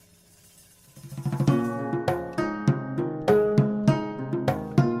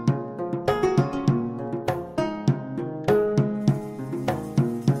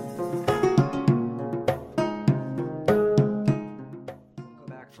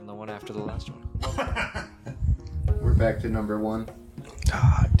from the one after the last one. We're back to number 1.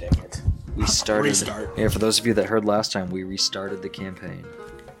 Ah, dang it. We started. Restart. Yeah, for those of you that heard last time, we restarted the campaign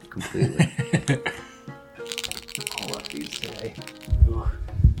completely. All lefties today.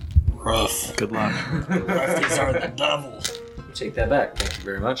 Rough. Good luck. Lefties are the devil. Take that back. Thank you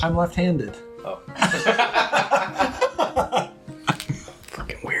very much. I'm left-handed. Fucking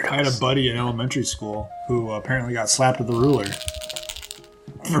weirdos. I had a buddy in elementary school who apparently got slapped with a ruler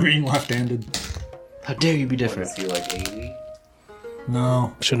for being left-handed. How dare you be different? Is he like 80?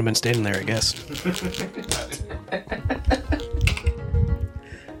 No. Shouldn't have been standing there, I guess.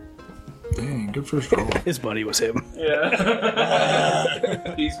 Dang, good first roll. His buddy was him.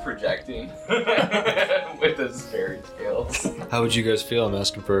 Yeah. He's projecting with his fairy tales. How would you guys feel? I'm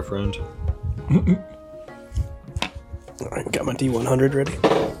asking for a friend. Alright, got my D100 ready.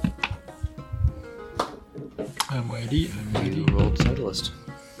 I'm ready. You rolled Titleist.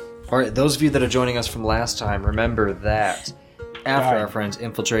 Alright, those of you that are joining us from last time, remember that after our friends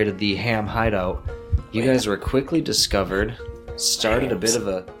infiltrated the ham hideout, you guys were quickly discovered, started a bit of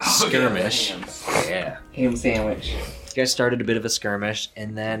a skirmish. Yeah. Ham sandwich. You guys started a bit of a skirmish,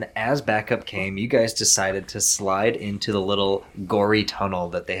 and then as backup came, you guys decided to slide into the little gory tunnel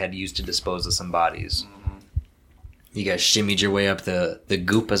that they had used to dispose of some bodies. You guys shimmied your way up the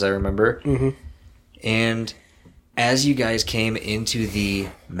goop, as I remember. Mm-hmm. And as you guys came into the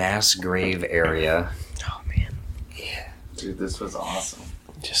mass grave area... Oh, man. Yeah. Dude, this was awesome.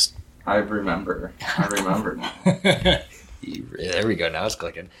 Just... I remember now. There we go, now it's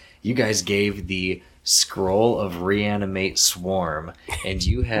clicking. You guys gave the scroll of reanimate swarm, and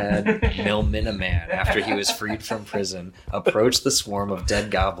you had Milmina Man, after he was freed from prison, approach the swarm of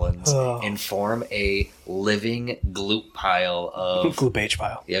dead goblins and form a living gloop pile of... Gloop H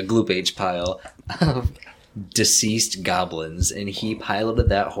pile. Yeah, gloop H pile of deceased goblins, and he piloted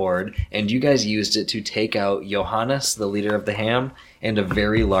that horde, and you guys used it to take out Johannes, the leader of the ham, and a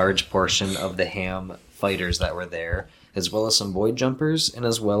very large portion of the ham fighters that were there, as well as some void jumpers, and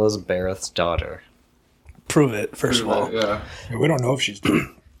as well as Bareth's daughter. Prove it, first of all. Yeah. We don't know if she's dead.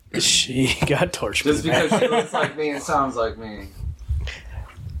 She got torched. Just because she looks like me and sounds like me.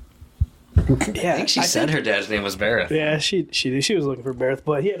 Yeah, I think she said her dad's name was Bareth. Yeah, she was looking for Bareth,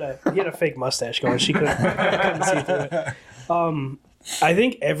 but he had a fake mustache going. She couldn't see through it. I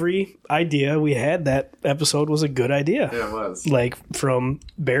think every idea we had that episode was a good idea. Yeah, it was. Like from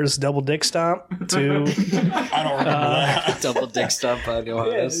Bear's double dick stomp to I don't remember that. Double dick stomp on yeah,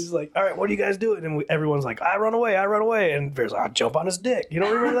 Johannes. he's like, all right, what are you guys doing? And everyone's like, I run away, and Bear's like, I'll jump on his dick. You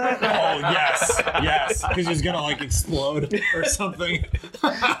don't remember that? Oh, yes, because he's gonna like explode or something.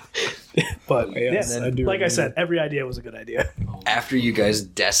 But Yes, yeah, I do like I remember. said, every idea was a good idea. After you guys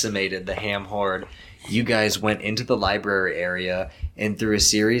decimated the ham horde, you guys went into the library area and through a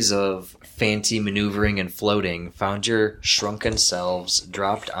series of fancy maneuvering and floating, found your shrunken selves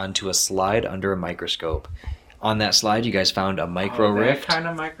dropped onto a slide under a microscope. On that slide, you guys found a micro rift. That kind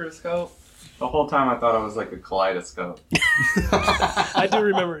of microscope? The whole time I thought it was like a kaleidoscope. I do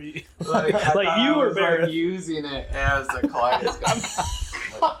remember you. Like, I Like thought you I were was, Bareth. like, using it as a kaleidoscope.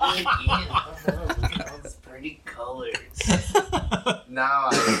 Those pretty colors. now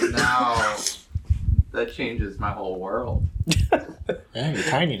that changes my whole world. Yeah, you're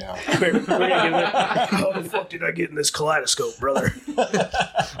tiny now. We're gonna give it. How the fuck did I get in this kaleidoscope, brother?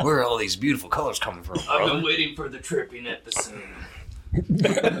 Where are all these beautiful colors coming from, I've bro? been waiting for the tripping episode.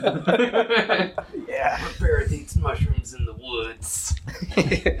 Yeah. Barrett eats mushrooms in the woods.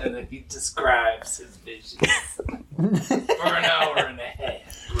 And then he describes his visions for an hour and a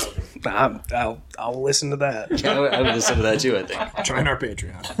half, brother. I'll listen to that. Yeah, I would listen to that too, I think. Join our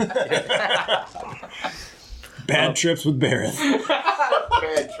Patreon. Bad trips with Bareth.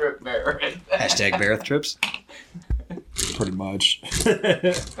 Bad trip, Barrett. Hashtag Bareth trips. Pretty much.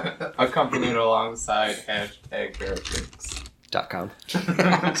 Accompanied alongside hashtag Barrett trips. .com.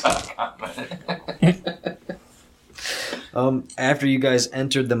 After you guys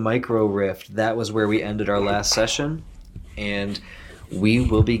entered the micro rift, that was where we ended our last session, and we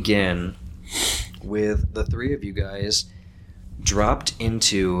will begin with the three of you guys dropped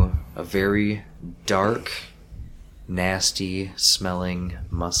into a very dark, nasty smelling,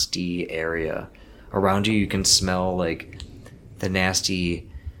 musty area. Around you can smell like the nasty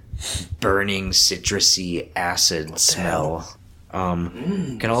burning citrusy acid smell.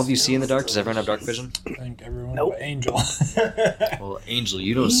 Can all of you see in the dark? Does everyone have dark vision? I think everyone Nope. but Angel. Well, Angel,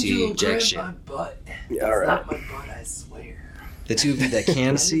 you don't see Angel, jack grab shit. my butt. Yeah, It's all right. not my butt, I swear. The two of you that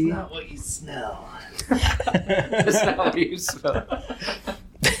can That's see, not what you smell. that's not what you smell.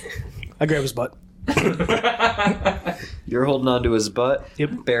 I grab his butt. You're holding on to his butt. Yep.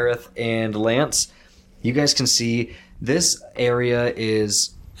 Bareth and Lance, you guys can see this area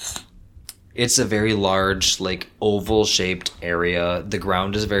is... It's a very large, like, oval-shaped area. The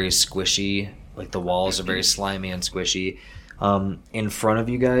ground is very squishy. Like, the walls are very slimy and squishy. In front of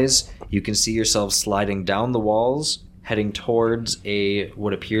you guys, you can see yourselves sliding down the walls, heading towards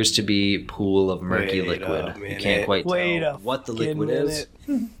what appears to be pool of murky liquid. You can't quite tell what the liquid is.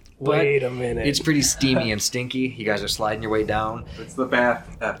 Wait a minute. It's pretty steamy and stinky. You guys are sliding your way down. It's the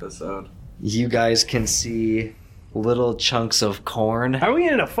bath episode. You guys can see little chunks of corn. Are we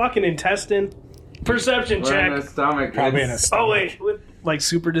in a fucking intestine? Perception We're in the check. stomach. Probably in a stomach. Oh wait, with like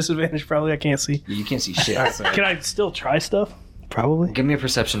super disadvantage. Probably I can't see. You can't see shit. Can I still try stuff? Probably. Give me a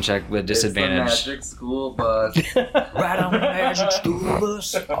perception check with It's the disadvantage. magic school bus. Right on the magic school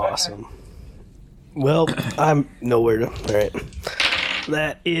bus. Awesome. Well, I'm nowhere to. All right.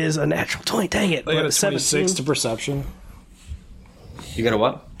 That is a natural 20. Dang it. I got a But 26 to perception. You got a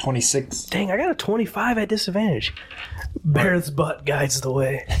what? 26. Dang, I got a 25 at disadvantage. Barrett's butt guides the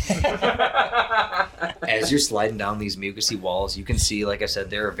way. As you're sliding down these mucousy walls, you can see, like I said,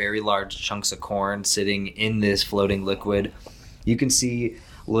 there are very large chunks of corn sitting in this floating liquid. You can see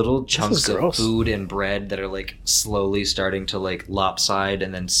little chunks of gross. food and bread that are like slowly starting to like lopside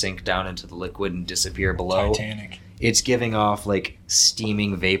and then sink down into the liquid and disappear below. Titanic. It's giving off like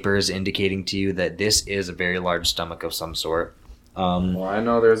steaming vapors, indicating to you that this is a very large stomach of some sort. Well, I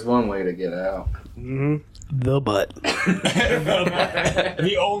know there's one way to get out. Mm-hmm. The butt.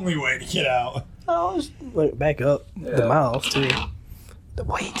 The only way to get out. Oh, just like, back up the Yeah. mouth too.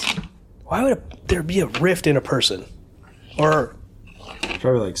 Wait, why would there be a rift in a person? Or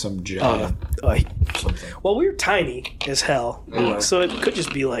Probably like some giant something. well, we were tiny as hell, Yeah. so it could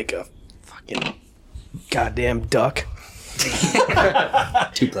just be like a fucking goddamn duck.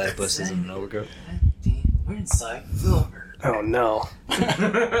 2 platypuses and an overgrowth. We're inside Filbert. Oh no!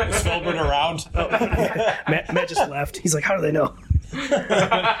 Is Filbert around? Matt just left. He's like, how do they know?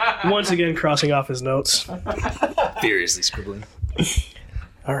 Once again, crossing off his notes. Furiously scribbling.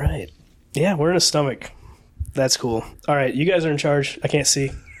 All right. Yeah, we're in a stomach. That's cool. All right, you guys are in charge. I can't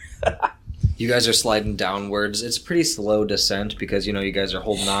see. You guys are sliding downwards. It's a pretty slow descent because, you know, you guys are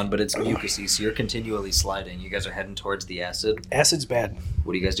holding on, but it's mucousy, so you're continually sliding. You guys are heading towards the acid. Acid's bad.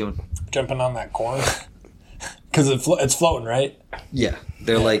 What are you guys doing? Jumping on that corn. Because it's floating, right? Yeah.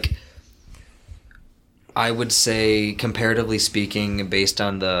 They're like, I would say, comparatively speaking, based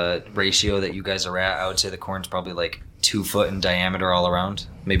on the ratio that you guys are at, I would say the corn's probably like 2 foot in diameter all around,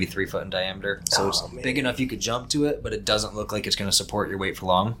 maybe 3 foot in diameter. So it's man. big enough you could jump to it, but it doesn't look like it's going to support your weight for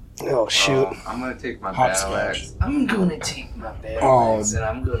long. Oh shoot! I'm gonna take my Hot battle scotch. axe. I'm gonna take my battle Oh. axe and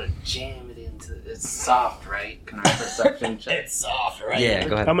I'm gonna jam it into. It's soft, right? Can I perception check? It's soft, right? Yeah,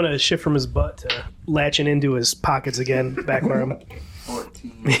 go ahead. I'm gonna shift from his butt to latching into his pockets again, back where I'm.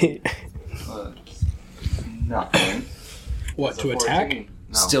 14 plus nothing. What, So to attack? 14?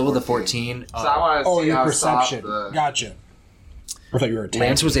 No, Still with a 14. So I want to Oh, see your how perception. soft the... Gotcha. I thought you were attacking.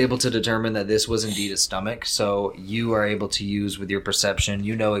 Lance was able to determine that this was indeed a stomach, so you are able to use with your perception.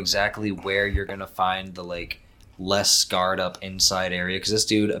 You know exactly where you're going to find the like less scarred up inside area because this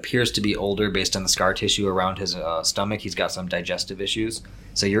dude appears to be older based on the scar tissue around his stomach. He's got some digestive issues,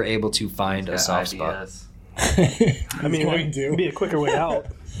 so you're able to find a soft spot. Ideas. I mean, it'd be a quicker way out,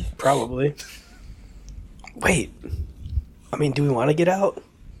 probably. Wait, I mean, do we want to get out?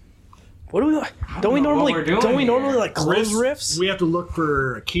 What do we? Don't we know what normally? we're doing Don't we here. normally like close rifts? We have to look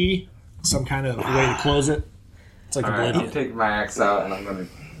for a key, some kind of way to close it. It's like All right, I'm Oblivion. taking my axe out and I'm gonna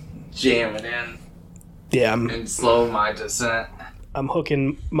jam it in Yeah, and slow my descent. I'm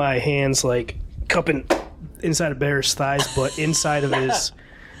hooking my hands like cupping inside of Bear's thighs, but inside of his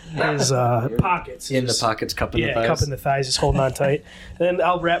pockets. In the pockets, cupping the Yeah, thighs. cupping the thighs, just holding on tight. And then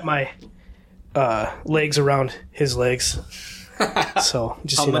I'll wrap my legs around his legs. So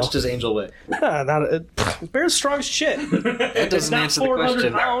just How much does Angel weigh? Bear's strong as shit. That It's doesn't not answer the 400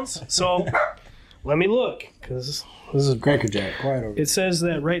 question. pounds. So let me look, because this is. Cracker Jack, quiet over. It says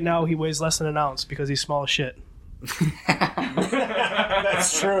that right now he weighs less than an ounce because he's small as shit.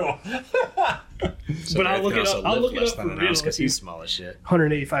 That's true. But I'll look it up. I'll look it up for real. because he's small as shit.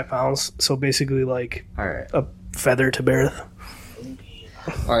 185 pounds, so basically like All right. a feather to Bearth.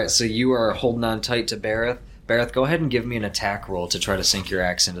 All right, so you are holding on tight to Bareth. Bareth, go ahead and give me an attack roll to try to sink your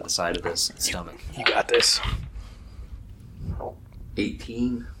axe into the side of his stomach. You got this.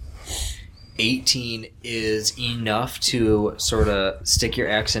 18. 18 is enough to sort of stick your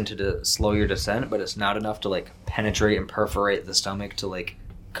axe into to slow your descent, but it's not enough to like penetrate and perforate the stomach to like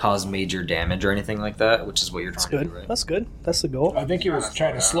cause major damage or anything like that, which is what you're That's trying to good. do, right? That's good. That's the goal. I think he was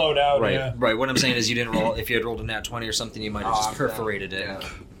trying to slow down. Right, Yeah. right. What I'm saying is, you didn't roll. If you had rolled a nat 20 or something, you might have just perforated it. Yeah.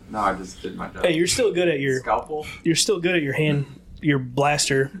 No, I just did my job. Hey, you're still good at your Scalpel? you're still good at your hand, your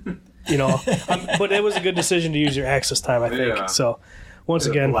blaster. You know, but it was a good decision to use your axe this time, I think. Yeah. So, once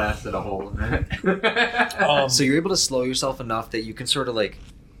again, blasted a hole in it. So you're able to slow yourself enough that you can sort of like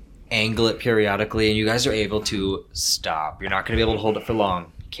angle it periodically, and you guys are able to stop. You're not going to be able to hold it for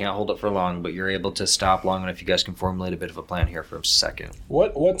long. You can't hold it for long, but you're able to stop long enough. You guys can formulate a bit of a plan here for a second.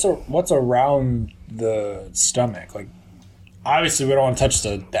 What's around the stomach? Like, obviously we don't want to touch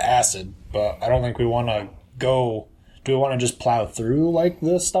the acid, but I don't think we want to go. Do we want to just plow through like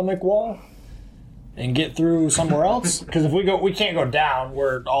the stomach wall and get through somewhere else? Because if we go, we can't go down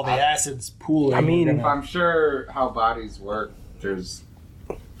where all the acid's pooling. I mean, We're gonna- I'm sure how bodies work, there's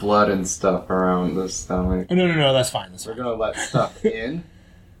blood and stuff around the stomach. no, that's fine. That's We're fine. gonna let stuff in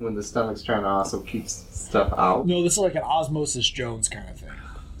when the stomach's trying to also keep stuff out. No, this is like an Osmosis Jones kind of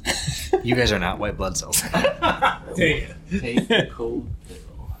thing. You guys are not white blood cells. Take the cold pill.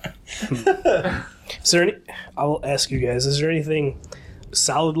 is there any? I will ask you guys. Is there anything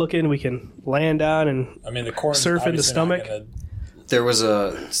solid looking we can land on? And I mean, the corn Surf in the stomach? There was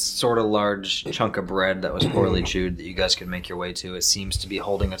a sort of large chunk of bread that was poorly chewed that you guys could make your way to. It seems to be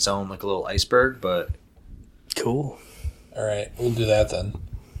holding its own like a little iceberg, but cool. All right, we'll do that then.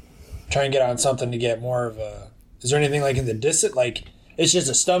 Try and get on something to get more of a. Is there anything like in the distant? Like it's just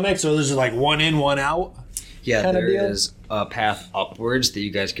a stomach, so there's just like one in, one out. yeah, Kinda there deal? is a path upwards that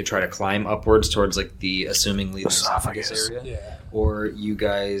you guys could try to climb upwards towards like the assumingly the esophagus area. Yeah. Or you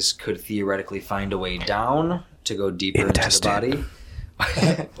guys could theoretically find a way down to go deeper into the Intestine. body.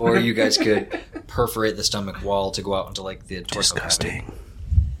 Or you guys could perforate the stomach wall to go out into like the torso cavity.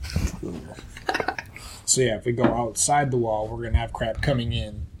 Disgusting. So yeah, if we go outside the wall, we're gonna have crap coming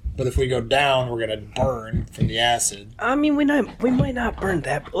in. But if we go down, we're gonna burn from the acid. I mean, we might not burn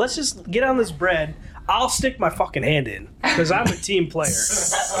that. But let's just get on this bread. I'll stick my fucking hand in because I'm a team player.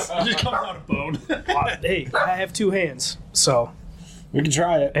 It just comes out a bone. Hey, I have two hands, so We can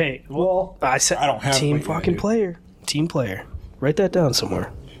try it. hey. Well, I said I don't have team what you fucking do. player. Team player. Write that down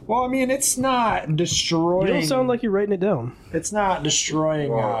somewhere. Well, I mean, it's not destroying. You don't sound like you're writing it down. it's not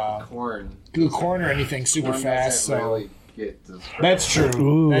destroying Well, corn. the corn or anything super Corn fast. doesn't So really get destroyed. that's true.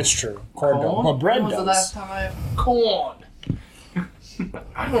 Ooh. That's true. Corn don't. Well, bread When was does. the last time? Corn.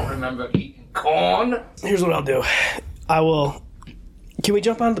 I don't remember eating corn. Here's what I'll do. I will. Can we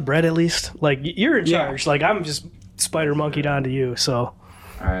jump on the bread at least? Like you're in Yeah. charge. Like I'm just spider monkeyed onto you. So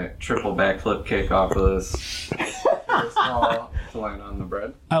Alright, triple backflip kick off of this. Small to land on the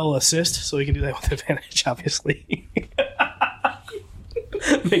bread. I will assist, so we can do that with advantage. Obviously,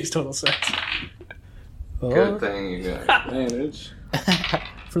 makes total sense. Good thing you got advantage.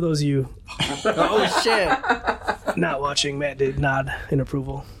 For those of you Oh shit! not watching, Matt did nod in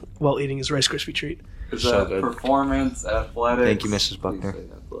approval while eating his Rice Krispie treat. Is So that good. performance, athletics? Thank you, Mrs. Buckner. Please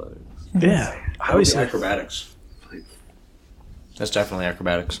say athletics. Yeah, I always say Acrobatics. That's definitely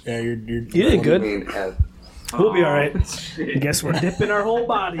acrobatics. Yeah, you're you did good. I mean, We'll be all right. shit. Guess we're dipping our whole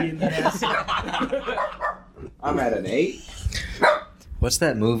body in the acid. I'm at an 8. What's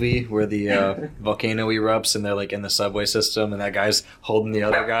that movie where the volcano erupts and they're like in the subway system and that guy's holding the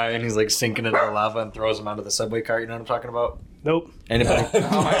other guy and he's like sinking into the lava and throws him onto the subway cart? You know what I'm talking about? Nope. Anybody? No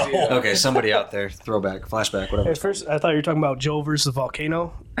idea. Okay, somebody out there. Throwback, flashback, whatever. At first, I thought you were talking about Joe versus the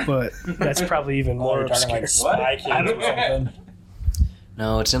volcano, but that's probably even Oh, more you're talking obscure. like Spy Kids or something.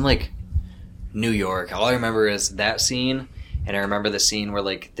 No, it's in like New York. All I remember is that scene, and I remember the scene where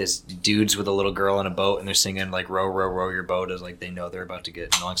like this dude's with a little girl in a boat and they're singing like "Row, row, row your boat" as like they know they're about to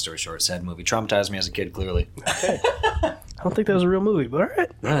get. Long story short, sad movie. Traumatized me as a kid. Clearly, I don't think that was a real movie, but all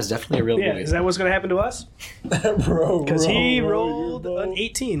right. no, it's definitely a real Yeah, movie. is that what's going to happen to us? Because he rolled an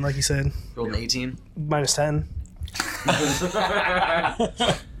 18, like you said, Rolled an 18. minus 10.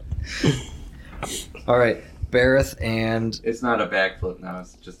 All right, Bareth and It's not a backflip now,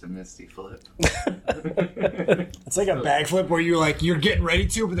 it's just a misty flip. It's like a backflip where you're getting ready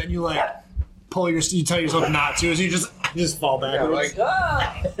to, but then you like you tell yourself not to, so you just fall backwards.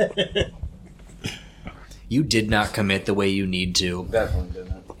 you did not commit the way you need to. Definitely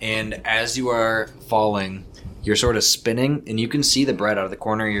didn't. And as you are falling, you're sort of spinning, and you can see the bread out of the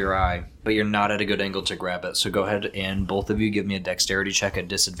corner of your eye, but you're not at a good angle to grab it. So go ahead and both of you give me a dexterity check at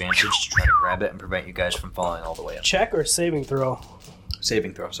disadvantage to try to grab it and prevent you guys from falling all the way up. Check or saving throw?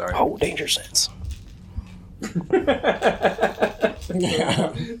 Saving throw, sorry. Oh, danger sense.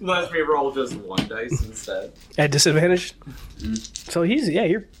 Yeah. Unless we roll just one dice instead. At disadvantage? So he's, I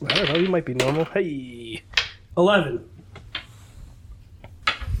don't know, he might be normal. Hey. 11.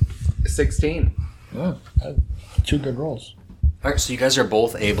 16. Yeah, 2 good rolls. All right, so you guys are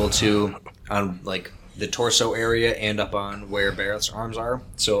both able to, on like the torso area and up on where Barrett's arms are.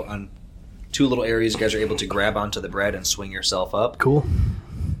 So on 2 little areas, you guys are able to grab onto the bread and swing yourself up. Cool.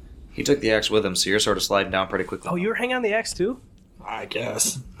 He took the axe with him, so you're sort of sliding down pretty quickly. Oh, you were hanging on the axe too? I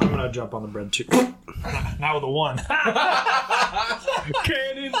guess. I'm going to jump on the bread too. Not with a 1.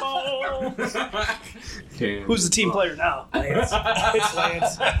 Cannonball! Dude. Who's the team player now? Lance. It's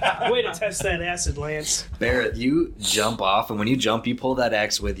Lance. Way to test that acid, Lance. Barrett, you jump off, and when you jump, you pull that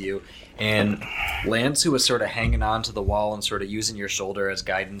axe with you. And Lance, who was sort of hanging on to the wall and sort of using your shoulder as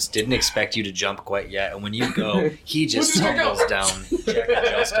guidance, didn't expect you to jump quite yet. And when you go, he just tumbles down,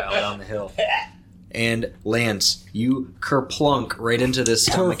 just down the hill. And Lance, you kerplunk right into this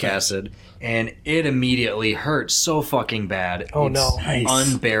stomach acid, and it immediately hurts so fucking bad. Oh, It's no. Nice.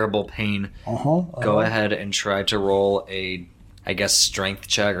 unbearable pain. Go ahead and try to roll a, I guess, strength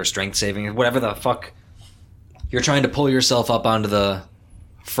check or strength saving, whatever the fuck. You're trying to pull yourself up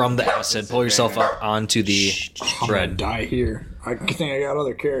from the acid, pull yourself up onto the I'm bread. gonna die here. I think I got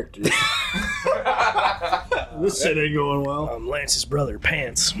other characters. This shit ain't going well. Lance's brother,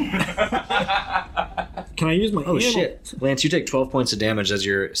 Pants. Can I use my Oh handle? shit. Lance, you take 12 points of damage as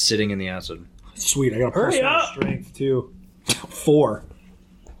you're sitting in the acid. Sweet, I got a Hurry plus 1 up! strength too. 4.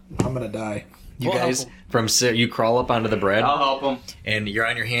 I'm gonna die. You Well, guys, you crawl up onto the bread, I'll help him. and you're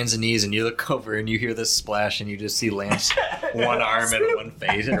on your hands and knees, and you look over, and you hear this splash, and you just see Lance, one arm and one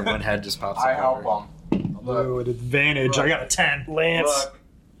face, or one head just pops I up help over. him. Oh, at advantage. I got a 10. Lance.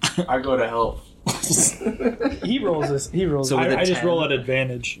 Look, I go to help. He rolls this. He rolls So this. with a I just 10. roll at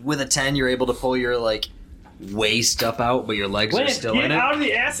advantage. With a 10, you're able to pull your, like, waist up out, but your legs are Lance, still get in it. out of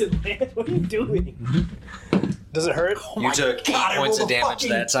the acid, Lance. What are you doing? Does it hurt? You took 8 points of damage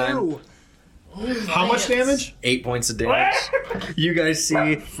that time. How much damage? 8 points of damage. You guys see,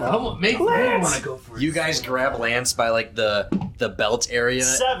 Make me want to go for it. you guys grab Lance by like the belt area,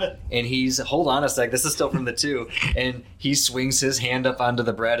 7. and hold on a sec, this is still from the 2, and he swings his hand up onto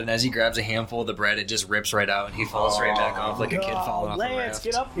the bread, and as he grabs a handful of the bread, it just rips right out, and he falls right back off like a kid falling off a Lance, raft.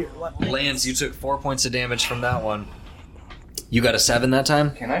 get up here. Lance, you took 4 points of damage from that one. You got a 7 that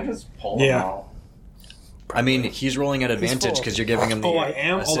time? Can I just pull Yeah. him out? I mean, he's rolling at advantage because you're giving him the Oh, I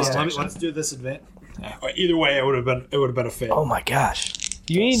am. Hold assist on. action. Let's do this advantage. Either way, it would have been a fail. Oh my gosh.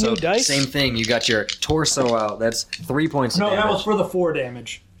 You need So, new dice? same thing. You got your torso out. That's 3 points No, of damage. that was for the 4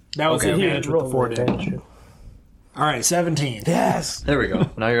 damage. That was Okay. the advantage with the 4 Roll damage. All right, 17. Yes. There we go.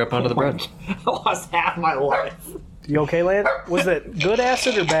 Now you're up onto the bread. I lost half my life. You okay, Lance? Was that good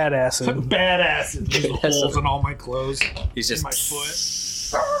acid or bad acid? Badass. There's holes in all my clothes. He's In just my foot.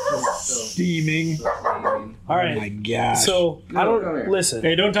 Steaming. All Oh right. my gosh. So I come don't here. listen.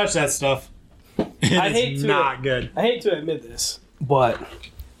 Hey, don't touch that stuff. I It's hate to- not good. I hate to admit this, but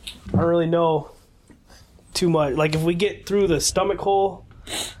I don't really know too much. Like if we get through the stomach hole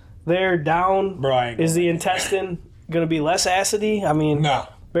there down, Brian. is the intestine going to be less acidy? I mean, No.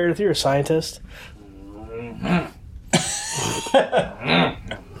 Meredith, you're a scientist.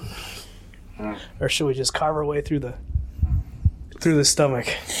 Or should we just carve our way through the stomach?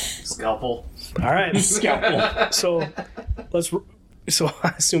 Scalpel. All right. Scalpel. So let's. So I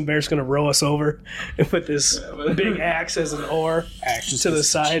assume Bear's going to row us over and put this big axe as an oar. Actions To the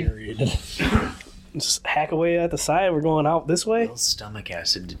side. deteriorated. Just hack away at the side. We're going out this way. Will stomach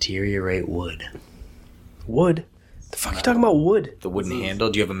acid deteriorate wood? Wood. The fuck you talking about wood? The wooden handle?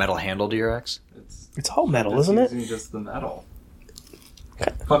 Do you have a metal handle to your axe? It's all metal, Just isn't it? using just the metal.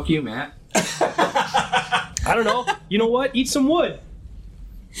 Fuck you, Matt. I don't know. You know what? Eat some wood.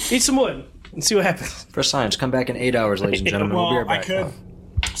 Eat some wood and see what happens. For science, come back in 8 hours, ladies and gentlemen. We'll be Well, right I back. could.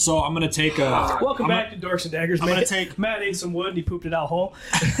 So I'm gonna take a. Welcome I'm back to Dorks and Daggers. I'm gonna Matt- take- Matt ate some wood and he pooped it out whole.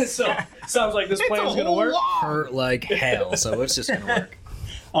 So sounds like this plan's gonna work. Hurt like hell, so it's just gonna work.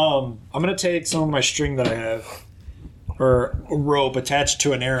 I'm gonna take some of my string that I have, or a rope attached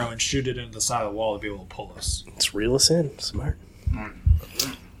to an arrow, and shoot it into the side of the wall to be able to pull us. Let's reel us in. Smart.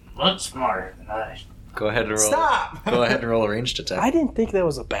 Much smarter than I. Go ahead and roll. Stop! Go ahead and roll a ranged attack. I didn't think that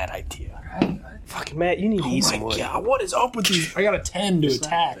was a bad idea. Fucking Matt, you need to eat Oh some my wood. god, what is up with these? I got a 10 to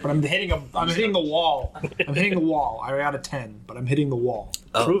attack, but I'm hitting the wall. I'm hitting the wall. I got a 10, but I'm hitting the wall.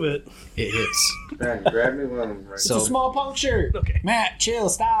 Oh, Prove it. it hits. Ben, grab me one of them right So- It's a small puncture. Okay. Matt, chill,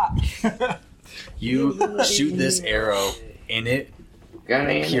 stop. You shoot this arrow, and it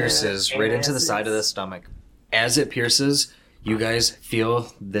pierces right into the side of the stomach. As it pierces, you guys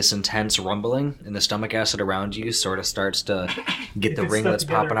feel this intense rumbling, and the stomach acid around you sort of starts to get the it's ringlets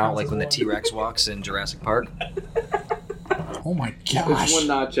stuck together, popping it out counts like as when the one. T-Rex walks in Jurassic Park. Oh my It's gosh. one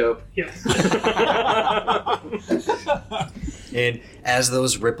nacho. Yes. And as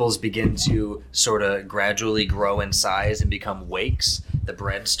those ripples begin to sort of gradually grow in size and become wakes, the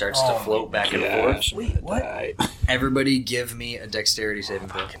bread starts to float back and forth. Wait, what? Everybody give me a dexterity saving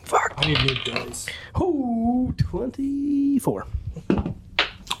throw. Fuck. I need new dice. Ooh, 24.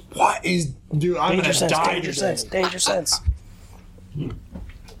 What is... Dude, I'm Danger gonna sense, die danger today. sense, danger sense.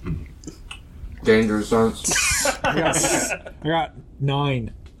 Danger sense. I got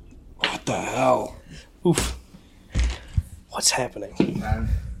 9. What the hell? Oof. What's happening?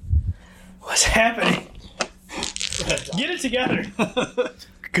 What's happening? Get it together.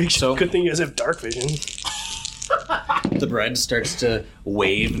 Good thing you guys have dark vision. The bread starts to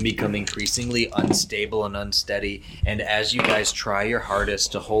wave and become increasingly unstable and unsteady. And as you guys try your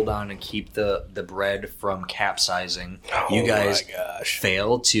hardest to hold on and keep the bread from capsizing, you guys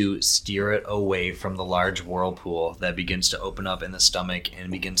fail to steer it away from the large whirlpool that begins to open up in the stomach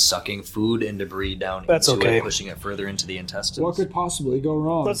and begins sucking food and debris down into it, pushing it further into the intestines. What could possibly go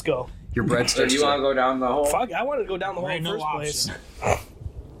wrong? Let's go. Your bread So starts you want to go down the hole? Fuck, I wanted to go down the hole There in ain't the no first place. option.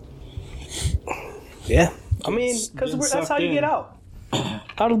 Yeah. I mean, because Getting that's how sucked you in. get out.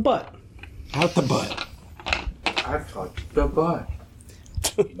 Out of the butt. Out the butt. I touched the butt.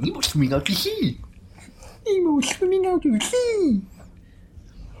 Nemo swimming out to sea.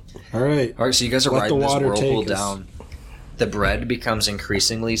 All right. All right, so you guys are Let the riding this water whirlpool take us. down. The bread becomes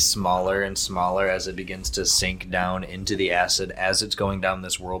increasingly smaller and smaller as it begins to sink down into the acid as it's going down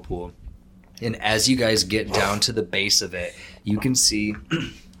this whirlpool. And as you guys get down to the base of it, you can see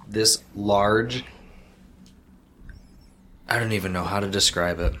this large... I don't even know how to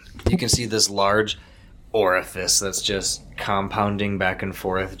describe it. You can see this large orifice that's just compounding back and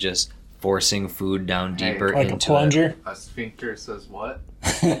forth, just forcing food down deeper Like a into plunger. A sphincter says what?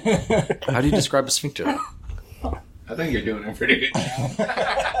 it. How do you describe a sphincter? I think you're doing a pretty good job.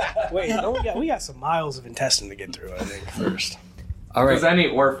 Wait, no, we got some miles of intestine to get through, I think, first. All Because right, any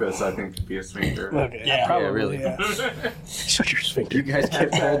orifice, I think, could be a sphincter. Okay, Yeah, probably, really. yeah. Shut your sphincter. you guys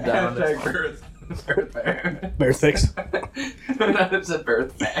get pulled down. Hashtag birth. Bear fix. It's a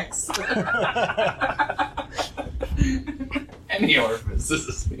birth fax. Any orifice is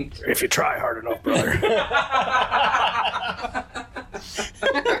a sphincter. If you try hard enough, brother.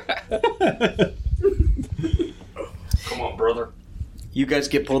 Come on, brother. You guys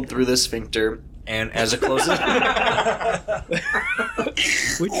get pulled through this sphincter, and as it closes,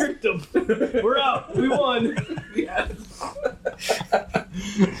 We tricked them. We're out. We won.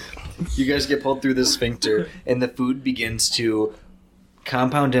 you guys get pulled through this sphincter, and the food begins to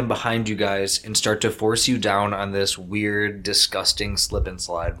compound in behind you guys and start to force you down on this weird, disgusting slip and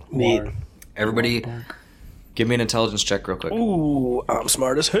slide. Neat. Everybody, give me an intelligence check real quick. Ooh, I'm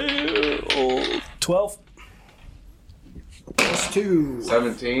smart as hell. 12. Plus 2.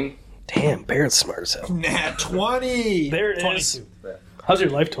 17. Damn, Barrett's smart as hell. Nat 20. There it is. How's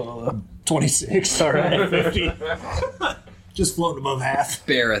your life total, though? 26. All right, 50. Just floating above half.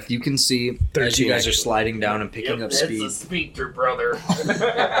 Bareth, you can see as you 13, guys are actually. sliding down and picking up That's a speed. sphincter, brother.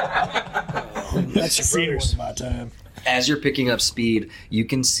 That's your fears. My time. As you're picking up speed, you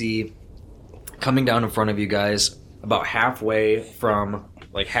can see coming down in front of you guys about halfway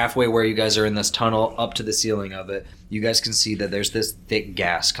where you guys are in this tunnel up to the ceiling of it. You guys can see that there's this thick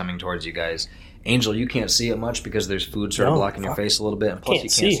gas coming towards you guys. Angel, you can't see it much because there's food sort of No, blocking your fuck. face a little bit, and plus Can't you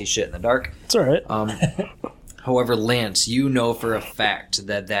can't see. see shit in the dark. It's all right. However, Lance, you know for a fact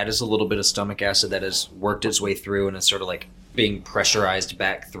that is a little bit of stomach acid that has worked its way through and is sort of like being pressurized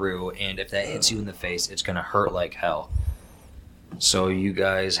back through, and if that hits you in the face, it's going to hurt like hell. So you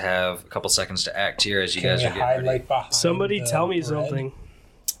guys have a couple seconds to act here as you Can guys you are getting ready. highlight behind Somebody the tell me bread? something.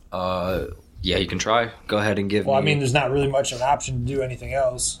 Yeah, you can try. Go ahead and give Well, I me. mean, there's not really much of an option to do anything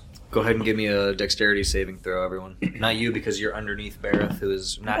else. Go ahead and give me a dexterity saving throw, everyone. Not you, because you're underneath Bareth, who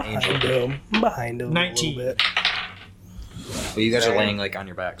is not Angel. Behind him 19. a little bit. But you guys are laying like on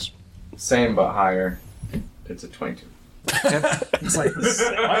your backs. Same but higher. It's a 22. It's like,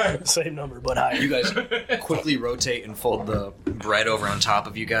 Same number, but higher. You guys quickly rotate and fold the bread over on top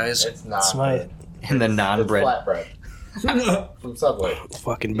of you guys, It's not. That's my and the It's non-bread. flatbread. From Subway.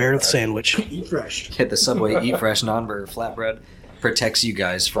 fucking Barrett sandwich. eat fresh. Hit the Subway Eat Fresh non-bread flatbread. Protects you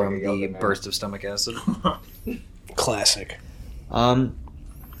guys from Fucking the yellow, man. burst of stomach acid. Classic.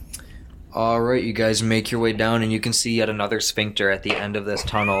 Alright, you guys make your way down, and you can see yet another sphincter at the end of this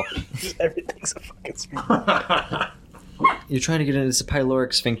tunnel. Everything's a fucking sphincter. You're trying to get into this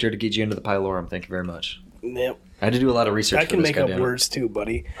pyloric sphincter to get you into the pylorem. Thank you very much. Yep. I had to do a lot of research I for can this, make up goddammit. words too,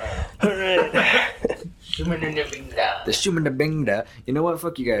 buddy. All right. The Shumanabingda. You know what?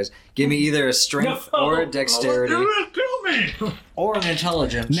 Fuck you guys. Give me either a strength No. or a dexterity Kill me! or an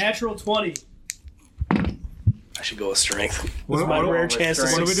intelligence. Natural 20. I should go with strength. What- This is my what- rare what chance to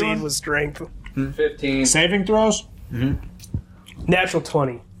strength? What are we succeed doing? with strength. 15. Saving throws? Natural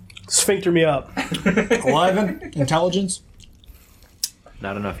 20. Sphincter me up. 11. Intelligence?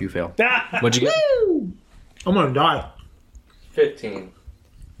 Not enough, you fail. What'd you get? I'm gonna die. 15.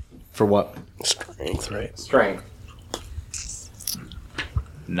 For what? Strength, right? Strength.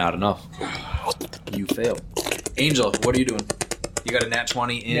 Not enough. You fail. Angel, what are you doing? You got a nat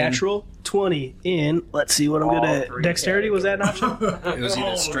 20 in. Natural 20 in. Let's see what I'm good All at. three Dexterity, was that an option? It was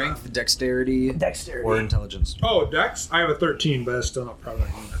either strength, dexterity, Dexterity. or intelligence. Oh, Dex? I have a 13, but that's still not probably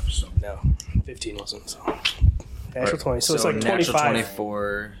enough. So. No, 15 wasn't. So. Natural 20. So, it's like natural 25.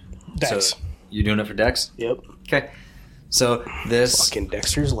 24. Dex. So you doing it for dex? Yep. Okay. So this Fucking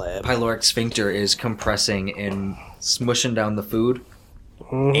Dexter's Lab. pyloric sphincter is compressing and smushing down the food.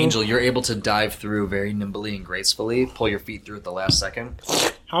 Mhm. Angel, you're able to dive through very nimbly and gracefully, pull your feet through at the last second.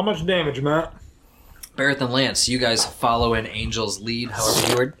 How much damage, Matt? Barrett and Lance, you guys follow in Angel's lead.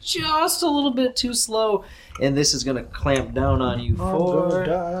 However, you are just a little bit too slow, and this is going to clamp down on you for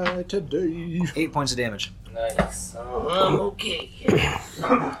die today. 8 points of damage. Nice. I'm okay here.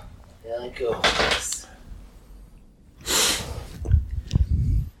 There I go.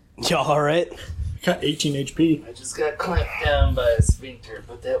 Y'all alright? Got 18 HP. I just got clamped down by a sphincter,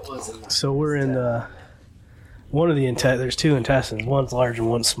 but that wasn't. So we're in one of the there's two intestines. One's large and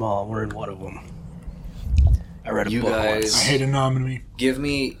one's small. We're in one of them. I read a You book guys- I hate anonymity. Give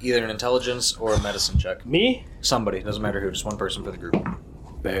me either an intelligence or a medicine check. Me? Somebody, doesn't matter who, just one person for the group.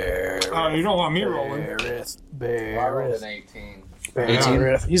 Oh, you don't want me rolling. I rolled an 18.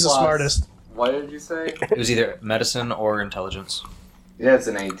 18? He's the Plus- smartest. What did you say? It was either medicine or intelligence. Yeah, it's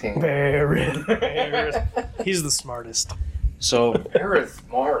an 18. Barrett. He's the smartest. So, Barrett's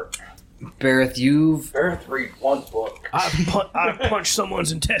smart. Barrett, you've Barrett read one book. I've punched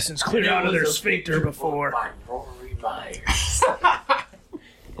someone's intestines clear out of their sphincter before. By Rory Myers.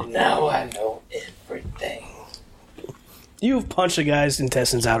 And now I know everything. You've punched a guy's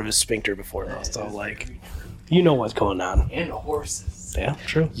intestines out of his sphincter before, though. So, like, you know what's going on. And horses. Yeah,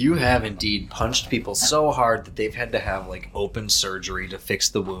 true. You have indeed punched people so hard that they've had to have like open surgery to fix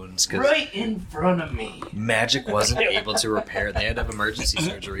the wounds because Right in front of me. magic wasn't able to repair. They had to have emergency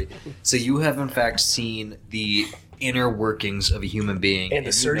surgery. So you have in fact seen the inner workings of a human being, And the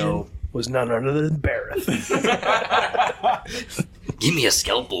you surgeon know- was none other than Barrett. Give me a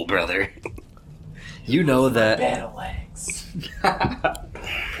scalpel, brother. You know that Battle axe.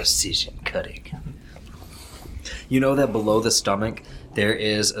 precision cutting. You know that below the stomach there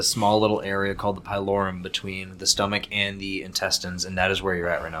is a small little area called the pylorium between the stomach and the intestines, and that is where you're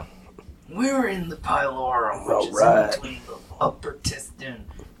at right now. We're in the pylorium, which Alright. is in between the upper intestine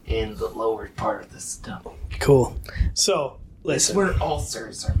and the lower part of the stomach. Cool. So, It's listen. where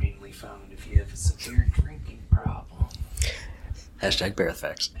ulcers are mainly found if you have a severe drinking problem. Hashtag Barrett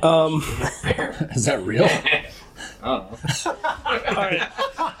facts. Is that real? Oh. Alright.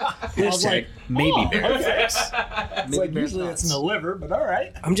 Hashtag maybe Barrett facts. It's like usually it's in the liver, but all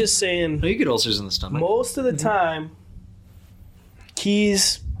right. I'm just saying, No, you get ulcers in the stomach. most of the time,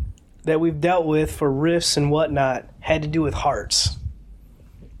 keys that we've dealt with for rifts and whatnot had to do with hearts.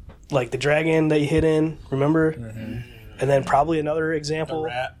 Like the dragon that you hit in, remember? And then probably another example.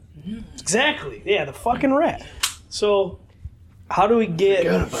 Rat. Exactly. Yeah, the fucking rat. So, how do we Forgot get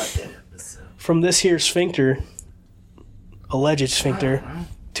about that episode. from this here sphincter, alleged sphincter,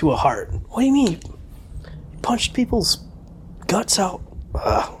 to a heart? What do you mean? You punched people's guts out.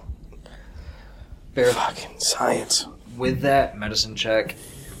 Barrett, Fucking science. with that medicine check,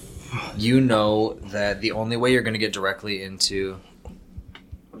 you know that the only way you're going to get directly into...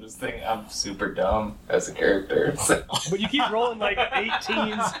 I'm just thinking I'm super dumb as a character. But you keep rolling like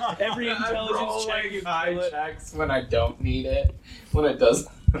 18s every intelligence check. You high kill it. checks when I don't need it. When it doesn't.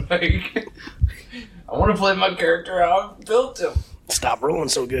 Like, I want to play my character how I built him. Stop rolling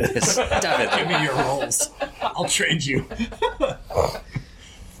so good. Stop it. Give me your rolls. I'll trade you.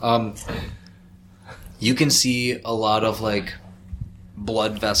 You can see a lot of like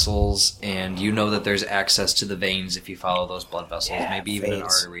blood vessels, and you know that there's access to the veins if you follow those blood vessels. Yeah, maybe even an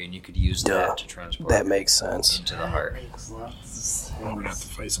veins. artery, and you could use Duh. that to transport That makes sense. into the heart. Makes lots of sense. We're gonna have to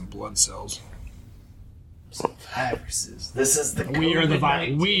fight some blood cells. Some viruses. This is the We are the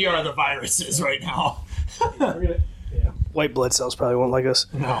COVID-19. We are the viruses right now. White blood cells probably won't like us.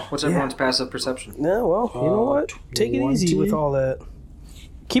 No. What's everyone's passive perception? No, well, you know what? Take it easy 20? with all that.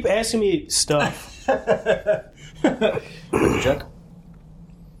 Keep asking me stuff. Check.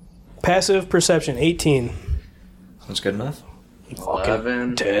 Passive perception, 18. That's good enough.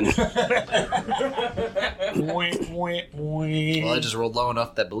 11. 10. Well, I just rolled low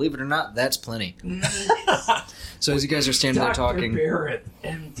enough that, believe it or not, that's plenty. So as you guys are standing there talking, Barrett,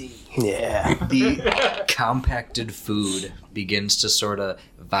 MD. Yeah. the compacted food begins to sort of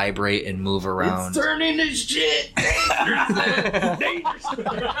vibrate and move around. It's turning to shit.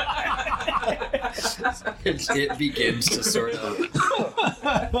 It begins to sort of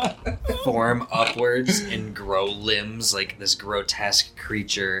form upwards and grow limbs like this grotesque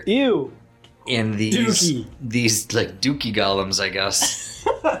creature. Ew. And Dookie. these like dookie golems, I guess.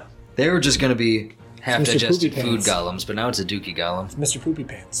 They were just gonna be half Mr. digested Poopy food Pants. golems, but now it's a dookie golem. Mr. Poopy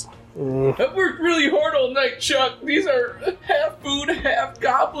Pants. I worked really hard all night, Chuck. These are half food, half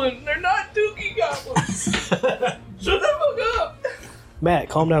goblin. They're not dookie goblins. Shut the fuck up. Matt,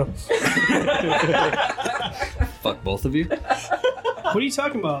 calm down. Fuck both of you. What are you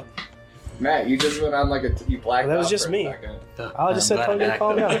talking about? Matt, you just went on like you blacked That was out just for a me. second. I just I'm said glad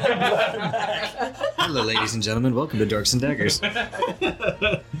calm down. Hello, ladies and gentlemen. Welcome to Dorks and Daggers.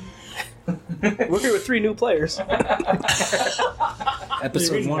 We're here with 3 new players.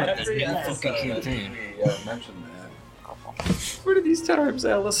 Episode 1 of this new fucking campaign. Mentioned that. What are these times,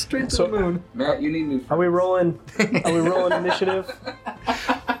 Alice? Straight to So- the moon. Matt, you need new. Are we rolling? Are we rolling initiative?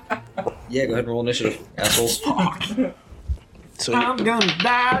 Yeah, go ahead and roll initiative, assholes. So gonna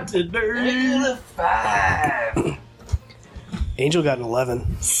die today. 5. Angel got an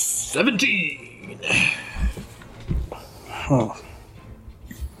 11. 17. Oh.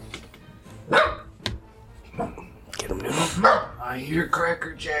 Get him, Noodle. I hear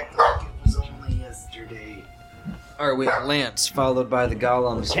Cracker Jack like it was only yesterday. All right, we have Lance, followed by the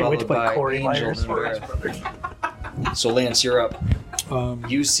golems, Can't wait to followed play by Corey Angel Myers. and Barrett. So Lance, you're up.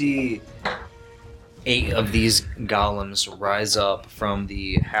 You see 8 of these golems rise up from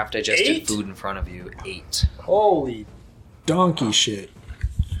the half-digested 8? food in front of you. 8. Holy donkey shit.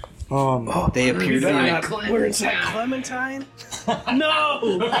 They appear to be. We're inside Clementine?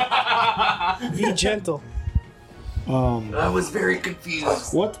 No! Be gentle. I was very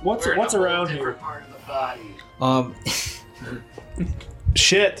confused. What's We're in a whole around different here? part of the body.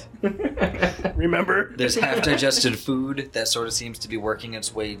 Shit. Remember? There's half-digested food that sort of seems to be working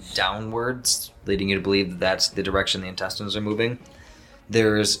its way downwards, leading you to believe that that's the direction the intestines are moving.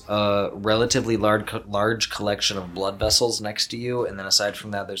 There's a relatively large collection of blood vessels next to you, and then aside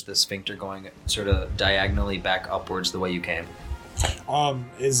from that, there's this sphincter going sort of diagonally back upwards the way you came. Are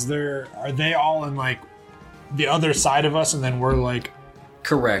they all in like the other side of us and then we're like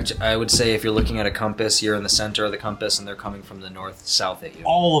Correct. I would say if you're looking at a compass, you're in the center of the compass, and they're coming from the north-south at you.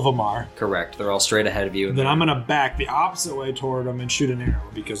 all of them are? Correct. They're all straight ahead of you. Then I'm gonna back the opposite way toward them and shoot an arrow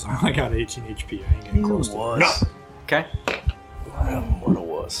because I only got 18 HP. I ain't getting close to them. Was. Okay. What it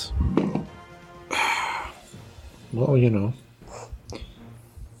was. Well, you know.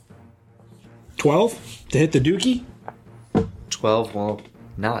 12 to hit the dookie? 12 will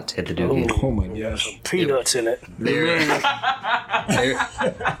not hit the dookie. Oh my gosh. Peanuts in it. They're-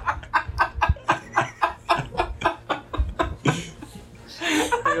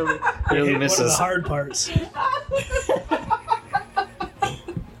 Barely One of the misses. hard parts.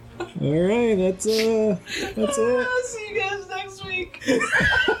 Alright, that's it. I'll see you guys next week.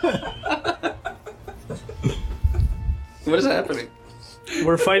 What is happening?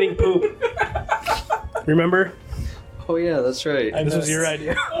 We're fighting poop. Remember? Oh yeah, that's right. This was your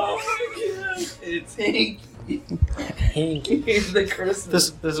idea. Oh my god. It's Hank. The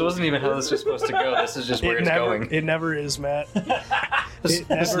Christmas. This wasn't even how this was supposed to go. This is just where it's going. It never is, Matt. This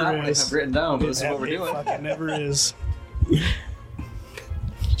It is not never what I is. have written down, but this is what we're It doing. fucking never is.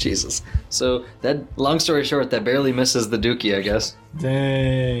 Jesus. So that, long story short, that barely misses the dookie, I guess.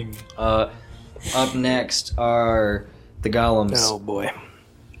 Dang. Up next are the golems. Oh boy.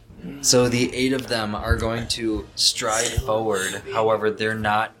 So the 8 of them are going to stride forward. However, they're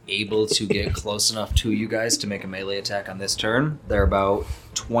not able to get close enough to you guys to make a melee attack on this turn. They're about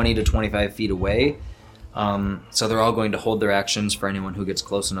 20 to 25 feet away. So they're all going to hold their actions for anyone who gets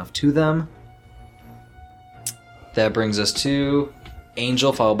close enough to them. That brings us to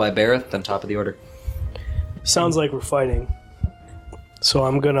Angel, followed by Barrett, then top of the order. Sounds like we're fighting. So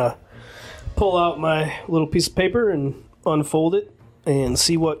I'm gonna pull out my little piece of paper and unfold it and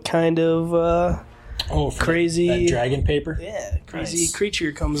see what kind of Oh, for crazy that dragon paper? crazy Nice.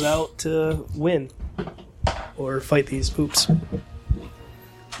 creature comes out to win or fight these poops.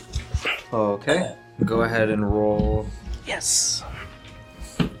 Okay. Go ahead and roll. Yes.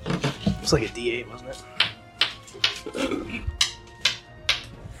 It's like a D8, wasn't it?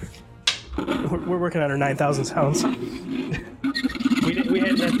 We're working on our 9,000 sounds. We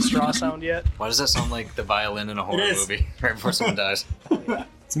hadn't had the straw sound yet. Why does that sound like the violin in a horror is. movie right before someone dies?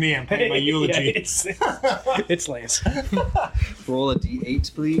 It's me. I'm paying my eulogy. Yeah, it's Lance. Roll a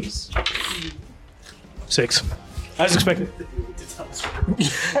d8, please. 6. I was expecting,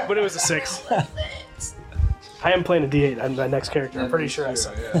 but it was a 6. I am playing a D8 on my next character. I'm pretty sure I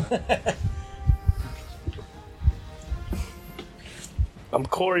said. I'm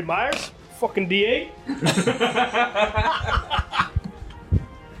Corey Myers. Fucking D8.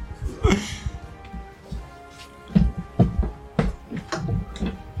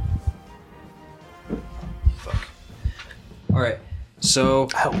 All right. So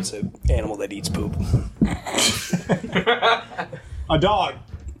I hope it's an animal that eats poop. A dog.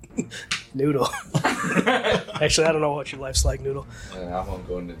 Noodle. Actually, I don't know what your life's like, Noodle. I won't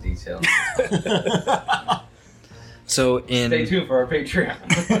go into detail. so Stay in tuned for our Patreon.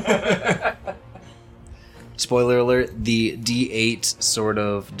 spoiler alert, the d8 sort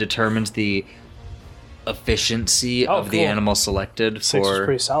of determines the efficiency Oh, of the cool. animal selected 6 is for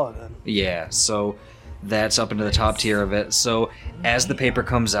pretty solid then. Yeah, so that's up into the top tier of it. So as the paper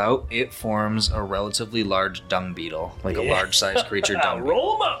comes out, it forms a relatively large dung beetle, like a Yeah. large-sized creature dung beetle.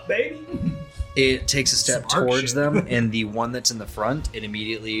 Roll them up, baby. It takes a step Smart towards shit. them, and the one that's in the front, it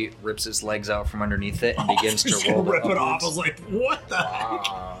immediately rips its legs out from underneath it and begins Just to roll rip it off. I upwards. was like, what the heck?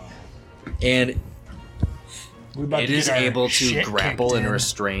 And We about it to is get our able to shit grapple kicked and in.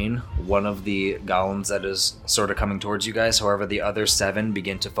 restrain one of the golems that is sort of coming towards you guys. However, the other 7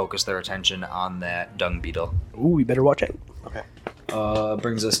 begin to focus their attention on that dung beetle. Ooh, we better watch out. Okay.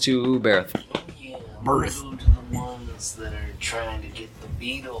 Brings us to Bareth. Yeah, Birth. Go to the ones that are trying to get the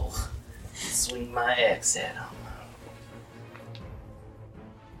beetle. Swing my axe at them.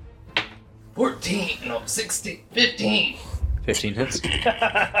 14, no, 16, 15. 15 hits.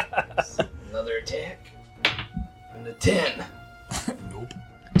 Another attack. And a 10. Nope.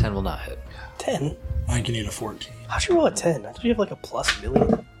 10 will not hit. 10? I can eat a 14. How'd you roll a 10? I thought you have like a plus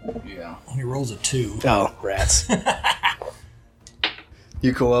million. Yeah. He rolls a 2. Oh, rats.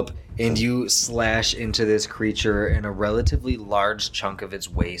 You go up and you slash into this creature, and a relatively large chunk of its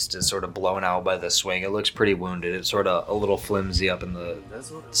waist is sort of blown out by the swing. It looks pretty wounded. It's sort of a little flimsy up in the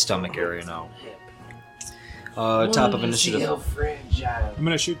stomach area now. Top of initiative. How fragile I'm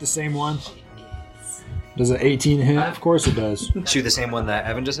going to shoot the same one. she is. Does an 18 hit? Of course it does. Shoot the same one that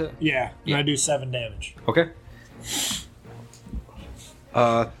Evan just hit? Yeah. Yeah. And I do 7 damage. Okay.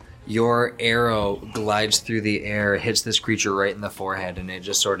 Your arrow glides through the air, hits this creature right in the forehead, and it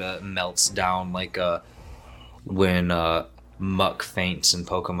just sort of melts down like when Muck faints in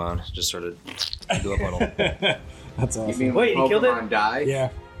Pokemon. Just sort of do a puddle. That's You awesome. mean Wait, when he killed it? Pokemon die? Yeah.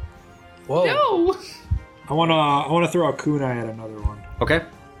 Whoa. No! I wanna throw a kunai at another one Okay.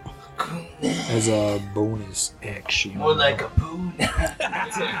 as a bonus action. More like a boon. It's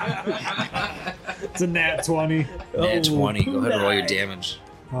a nat 20. Nat 20. Go ahead and roll your damage.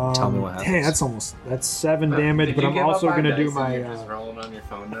 Tell me what happens. Hey, that's 7 damage, Did but you I'm give also up on gonna do dice and my. You're just rolling on your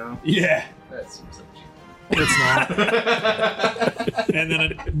phone now? Yeah, That seems like cheating. it's not. And then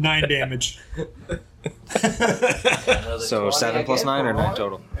a 9 damage. So 7 plus 9 or 9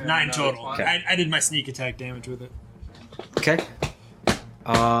 total? 9 total. Okay. I did my sneak attack damage with it. Okay.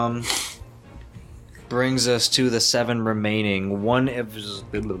 Brings us to the 7 remaining. One of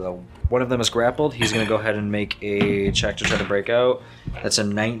them is grappled. He's going to go ahead and make a check to try to break out. That's a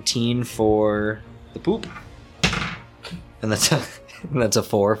 19 for the poop. And that's a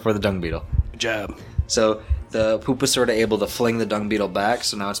 4 for the dung beetle. Good job. So the poop is sort of able to fling the dung beetle back,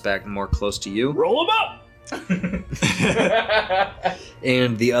 so now it's back more close to you. Roll them up!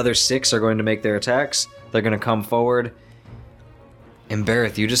 And the other 6 are going to make their attacks. They're going to come forward. And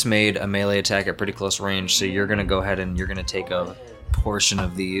Bareth, you just made a melee attack at pretty close range, so you're going to go ahead and you're going to take a portion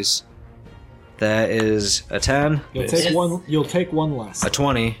of these. That is a 10, You'll take one. You'll take one less. a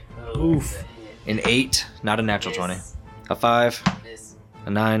 20, Oof. an 8, not a natural 20, a 5, Yes. a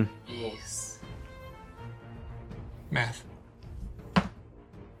 9, Yes. Math.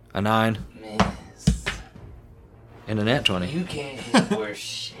 a 9, Miss. and a nat 20. You can't hit worse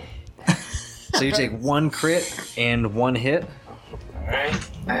shit. So you take 1 crit and 1 hit. Alright?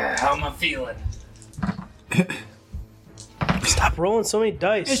 How am I feeling? Stop rolling so many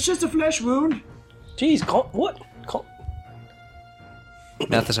dice. just a flesh wound. Jeez, what?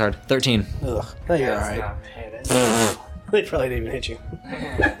 Math is hard. 13. Ugh, no, you're That's alright. not bad. That's- They probably didn't even hit you.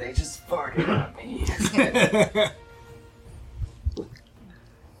 They just farted on me.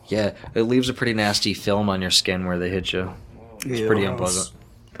 Yeah, it leaves a pretty nasty film on your skin where they hit you. It's pretty unpleasant.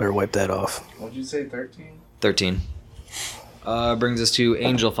 Better wipe that off. What'd you say, 13? 13. Brings us to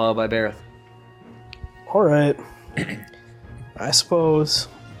Angel, followed by Bareth. Alright. I suppose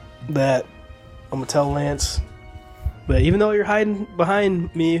that I'm gonna tell Lance. But even though you're hiding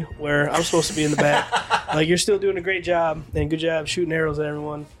behind me where I'm supposed to be in the back, like you're still doing a great job and good job shooting arrows at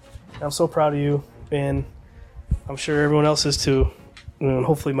everyone. I'm so proud of you, and I'm sure everyone else is too. And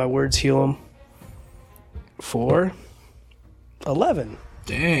hopefully my words heal them. For 11.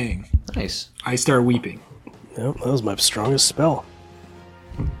 Dang. Nice. I start weeping. Yep, that was my strongest spell.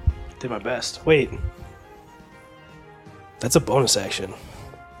 Did my best. Wait. That's a bonus action.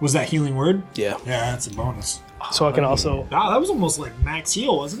 Was that healing word? Yeah. Yeah, that's a bonus. So I can also, Wow, that was almost like max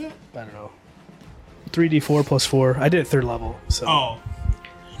heal, wasn't it? I don't know, 3d4 plus 4. I did it 3rd level, so Oh.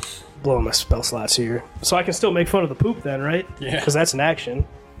 blowing my spell slots here. So I can still make fun of the poop then, right? Yeah. Because that's an action.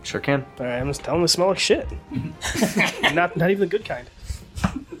 Sure can. All right, I'm just telling them to smell like shit. not even the good kind.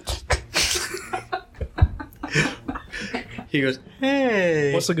 He goes,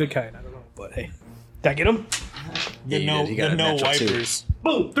 hey. What's the good kind? I don't know, but hey. Did I get him? Yeah, you did. He got the a no natural two. wipers.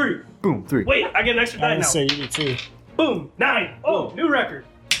 Boom, 3. Boom, 3. Wait, I get an extra I 9 would now. say you do too. Boom, 9. Oh, new record.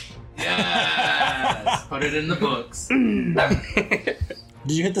 Yes! Put it in the books.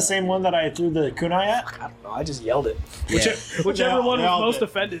 Did you hit the same one that I threw the kunai at? I don't know, I just yelled it. Yeah. Whichever one they was all most did.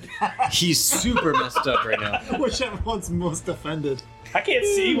 offended. He's super messed up right now. Whichever one's most offended. I can't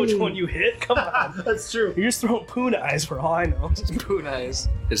see which one you hit. Come on. That's true. You're just throwing poon eyes for all I know. Punais.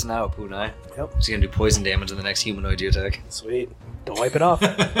 It's now a punai. Yep. He's gonna do poison damage in the next humanoid you attack. Sweet. Don't wipe it off.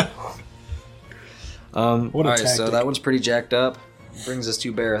 What a Alright, so tactic. that one's pretty jacked up. Brings us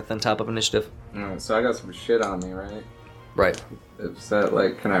to Bareth on top of initiative. Alright, so I got some shit on me, right? Right. Is that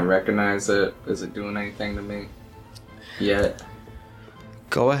like, can I recognize it? Is it doing anything to me? Yet?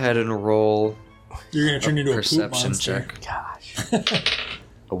 Go ahead and roll You're gonna turn into a poop perception monster. check. Gosh.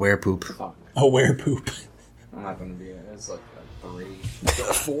 A werepoop. Fuck. A were poop. I'm not gonna be it. It's like a 3.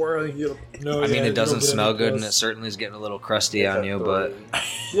 4. I think you'll. No, I mean, yeah, it doesn't you'll get smell any good, and it plus. certainly is getting a little crusty on you, but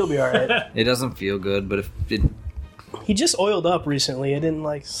You'll be alright. it doesn't feel good. But if it, He just oiled up recently. It didn't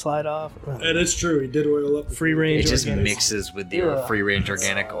like slide off. That is true. He did oil up. Free range it just organic. mixes with the Yeah. free range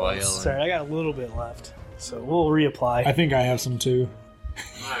organic oil. and- Sorry, I got a little bit left. So we'll reapply. I think I have some too.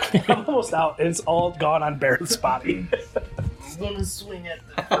 I'm almost out. It's all gone on Barrett's body. I'm gonna swing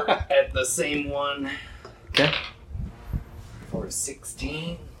at the same one Okay, for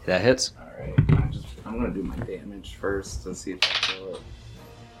 16. that hits. Alright, I'm gonna do my damage first to see if I kill it.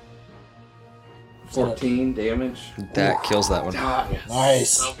 14 damage. That kills that one.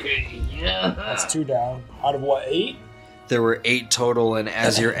 Nice. Okay, yeah. That's 2 down. Out of what, 8? There were 8 total, and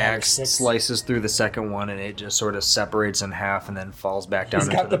as your axe 6. slices through the second one, and it just sort of separates in half and then falls back down He's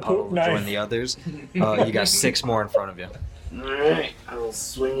into got the the puddle poop to knife. join the others. You got 6 more in front of you. Alright, I will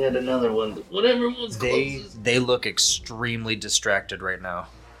swing at another one. Whatever was closest. They look extremely distracted right now.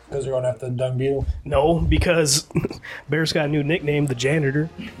 Because you're going after the dung beetle. No, because Bear's got a new nickname, the janitor.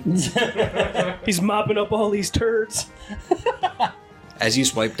 He's mopping up all these turds. As you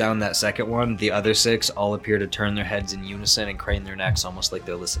swipe down that second one, the other 6 all appear to turn their heads in unison and crane their necks almost like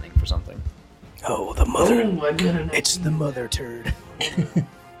they're listening for something. Oh, the mother. Oh, I got an It's the mother turd.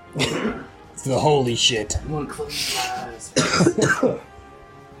 It's the holy shit. I'm gonna close my eyes. I'm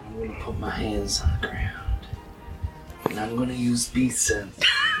gonna put my hands on the ground. And I'm gonna use beast sense.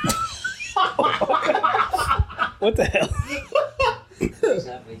 What the hell?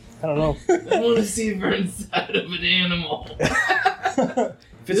 I don't know. I want to see if we're inside of an animal.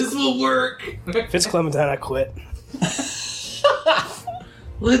 This will work. If it's Clementine, I quit.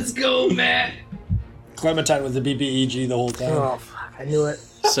 Let's go, Matt. Clementine with the BBEG the whole time. Oh, fuck. I knew it.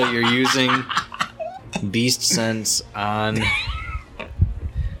 So you're using beast sense on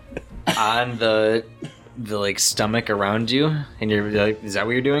the like stomach around you, and you're like, is that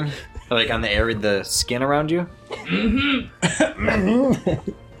what you're doing? Like on the area, the skin around you?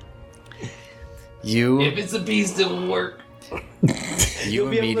 You If it's a beast, it will work. you You'll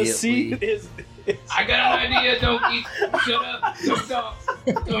be able to see immediately his. I got an idea. Don't eat. Shut up. Don't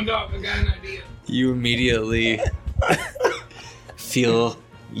talk. Don't talk. I got an idea. you immediately feel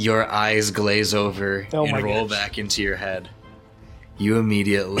your eyes glaze over Oh my and roll gosh. back into your head. You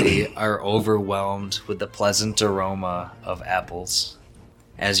immediately are overwhelmed with the pleasant aroma of apples.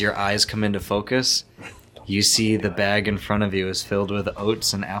 As your eyes come into focus, you see the bag in front of you is filled with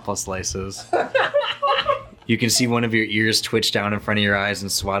oats and apple slices. You can see one of your ears twitch down in front of your eyes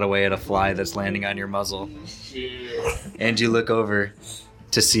and swat away at a fly that's landing on your muzzle. Shit. And you look over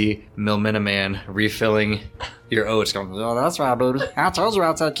to see Milmina Man refilling your oats, going, "Oh, that's right, baby. I told you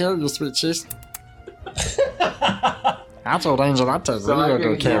I'd take care of you, sweet cheese. I told Angel I'd take So real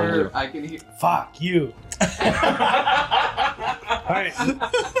good care of you." I can hear. Fuck you. I right.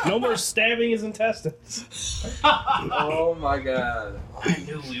 No more stabbing his intestines. Oh my god. I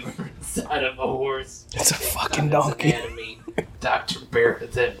knew we were inside of a horse. It's a fucking That's donkey. Anatomy. Dr.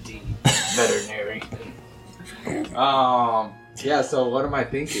 Barrett's MD, veterinary. Yeah, so what am I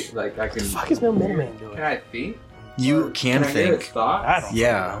thinking? Like, I can. What the fuck is no Minuteman doing? Can I think? You Or can I hear its think. thoughts? I don't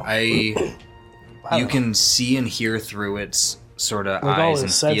Yeah, I you don't can see and hear through its sort of Like all eyes and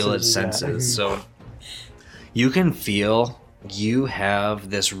its feel its senses, yeah. senses. So you can feel you have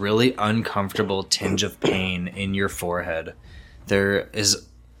this really uncomfortable tinge of pain in your forehead. There is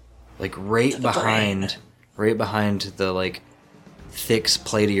like right behind the like thick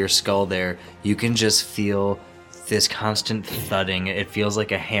plate of your skull there, you can just feel this constant thudding. It feels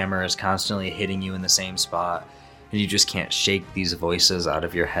like a hammer is constantly hitting you in the same spot. And you just can't shake these voices out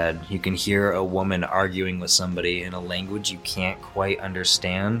of your head. You can hear a woman arguing with somebody in a language you can't quite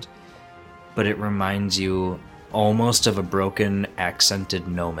understand, but it reminds you almost of a broken, accented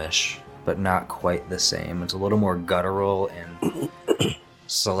Gnomish, but not quite the same. It's a little more guttural and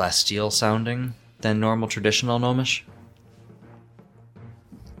celestial sounding than normal traditional Gnomish.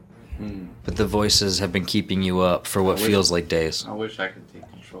 But the voices have been keeping you up for what feels like days. I wish I could take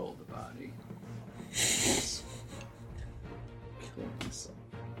control of the body.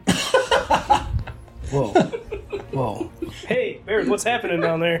 Whoa. Whoa. Hey, Barrett, what's happening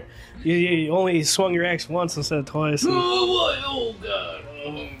down there? You only swung your axe once instead of twice. and- Oh god.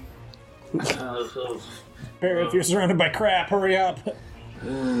 Barrett, if you're surrounded by crap, hurry up.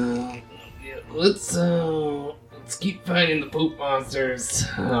 Yeah, let's keep fighting the poop monsters.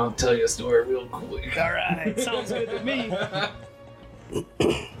 I'll tell you a story real quick. Alright, sounds good to me.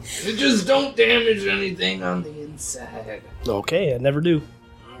 Just don't damage anything on the inside. Okay, I never do.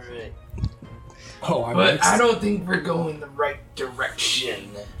 Alright. Oh, I'm But next. I don't think we're going the right direction.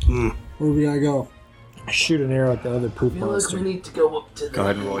 Where we gotta go? Shoot an arrow at the other poop I feel like monster. we need to go up to the... Go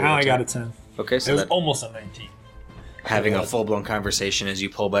ahead and roll I your only attack. got a 10. Okay, It so was that almost a 19. having a full-blown conversation as you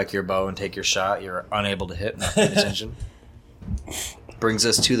pull back your bow and take your shot, you're unable to hit, not paying attention. Brings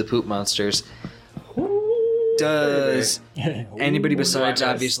us to the poop monsters. Does anybody besides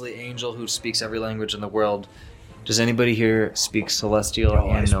obviously Angel, who speaks every language in the world, does anybody here speak Celestial Oh,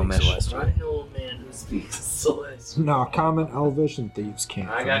 I and speak Gnomish? Celestial. I know a man who speaks Celestial. No, common, elvish, and thieves can't.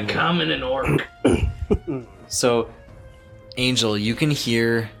 I got common and orc. So, Angel, you can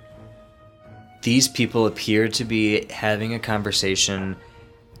hear these people appear to be having a conversation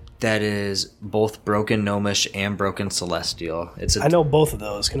that is both broken Gnomish and broken Celestial. It's a I know both of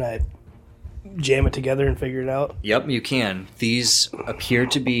those. Can I jam it together and figure it out? Yep, you can. These appear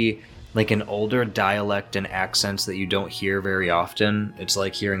to be like an older dialect and accents that you don't hear very often. It's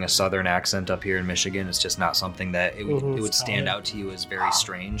like hearing a southern accent up here in Michigan. It's just not something that it would stand out to you as very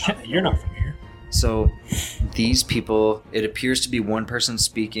strange. You're not from here. So these people, it appears to be one person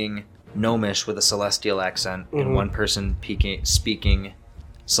speaking Gnomish with a Celestial accent and one person speaking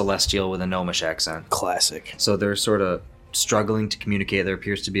Celestial with a Gnomish accent. Classic. So they're sort of struggling to communicate. There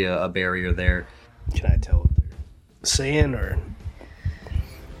appears to be a barrier there. Can I tell what they're saying or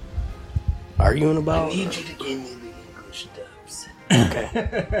arguing I about? need you to give me the English dubs.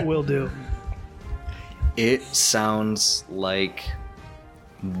 Okay, will do. It sounds like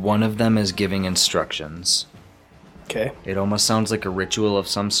one of them is giving instructions. Okay. It almost sounds like a ritual of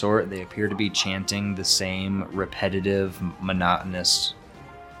some sort. They appear to be chanting the same repetitive, monotonous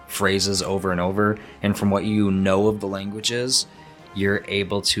phrases over and over. And from what you know of the languages, you're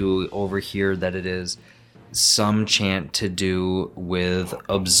able to overhear that it is some chant to do with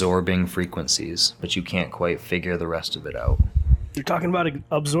absorbing frequencies, but you can't quite figure the rest of it out. You're talking about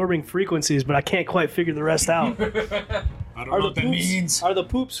absorbing frequencies, but I can't quite figure the rest out. I don't know what that means. Are the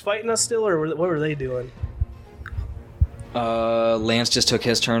poops fighting us still, or what were they doing? Lance just took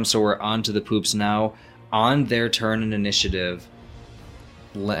his turn, so we're on to the poops now. On their turn in initiative,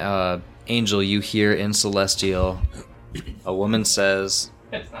 Angel, you hear in Celestial, a woman says,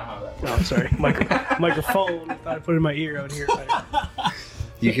 That's not how that Oh, I'm sorry. Microphone. I thought I put it in my ear out here.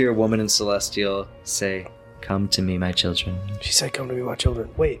 you hear a woman in Celestial say, "Come to me, my children." She said, "Come to me, my children."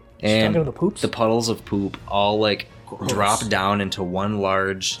 Wait, she's And talking to the poops? the puddles of poop all like drop down into one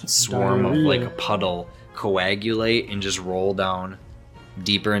large swarm of like a puddle, coagulate, and just roll down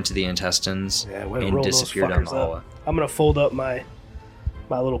deeper into the intestines Yeah, way to and roll those disappear down the fuckers up. hallway. I'm gonna fold up my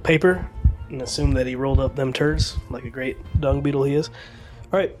little paper and assume that he rolled up them turds like a great dung beetle he is.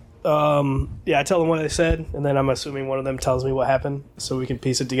 All right. Yeah, I tell them what I said, and then I'm assuming one of them tells me what happened, so we can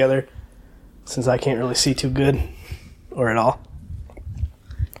piece it together. Since I can't really see too good, or at all.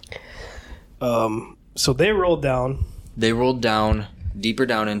 So they rolled down. They rolled down, deeper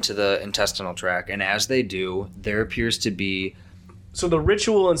down into the intestinal tract, and as they do, there appears to be So the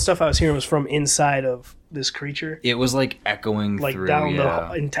ritual and stuff I was hearing was from inside of this creature, It was like echoing like through, down yeah.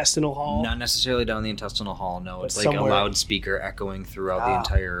 the intestinal hall. Not necessarily down the intestinal hall. No, But it's like a somewhere. loudspeaker echoing throughout the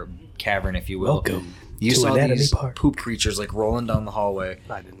entire cavern, if you will. Welcome You to saw Anatomy these Park. poop creatures like rolling down the hallway,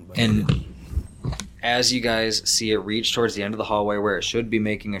 I didn't. and as you guys see it reach towards the end of the hallway where it should be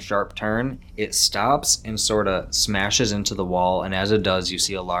making a sharp turn, it stops and sort of smashes into the wall, and as it does, you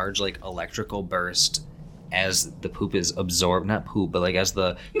see a large like electrical burst as the poop is absorbed. Not poop, but like as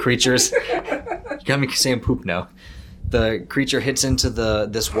the creatures you got me saying poop now. The creature hits into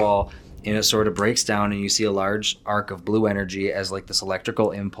this wall and it sort of breaks down, and you see a large arc of blue energy as like this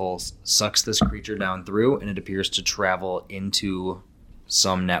electrical impulse sucks this creature down through, and it appears to travel into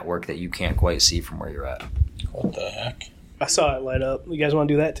some network that you can't quite see from where you're at. What the heck? I saw it light up. You guys want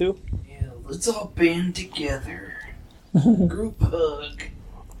to do that too? Yeah, let's all band together. Group hug.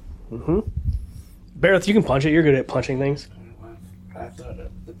 Mm-hmm. Barrett, you can punch it. You're good at punching things. I thought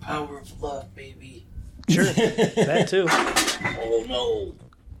of the power of love, baby. Sure, that too. Oh no,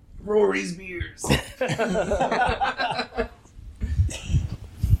 Rory's beers.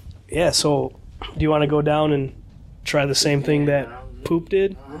 Yeah. So, do you want to go down and try the same thing that Poop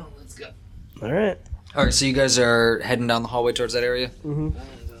did? Let's go. All right. All right, so you guys are heading down the hallway towards that area.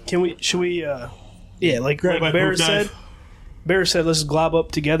 Can we? Should we? Yeah, like Grab my Barrett poop said. knife. Barrett said, "Let's glob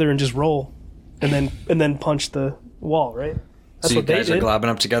up together and just roll, and then punch the wall." Right. That's So you what they guys are did. globbing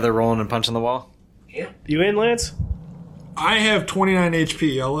up together, rolling and punching the wall. You in, Lance? I have 29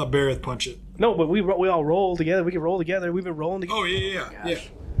 HP. I'll let Barrett punch it. No, but we all roll together. We can roll together. We've been rolling together. Oh, yeah.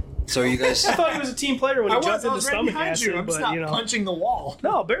 So you guys, I thought he was a team player when he jumped into right stomach behind acid, you. I'm just but not you know. punching the wall.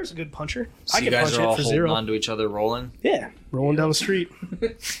 No, Bear's a good puncher. so I you can guys punch are all it for holding 0. onto each other, rolling. Yeah, rolling down the street.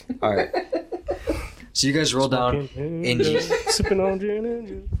 All right. So you guys roll down, and you, Sipping on gin and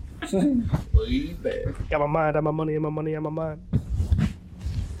juice. Way back. Got my mind on my money and my money on my mind.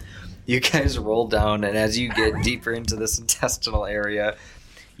 you guys roll down, and as you get deeper into this intestinal area,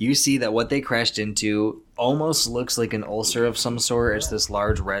 you see that what they crashed into almost looks like an ulcer of some sort. It's this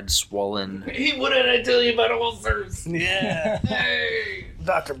large, red, swollen. Hey, what did I tell you about ulcers? Yeah. Hey,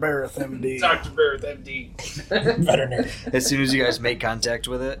 Dr. Barrett, MD. Dr. Barrett, MD. Veterinary. As soon as you guys make contact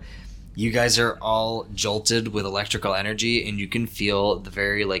with it, you guys are all jolted with electrical energy, and you can feel the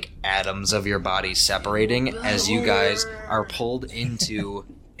very like atoms of your body separating as you guys are pulled into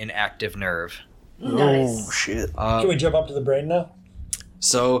an active nerve. Oh, shit. Can we jump up to the brain now?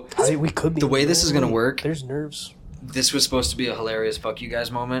 So We could be. the way this is gonna work, There's nerves. this was supposed to be a hilarious fuck you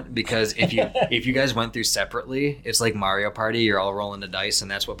guys moment, because if you guys went through separately, it's like Mario Party. You're all rolling the dice, and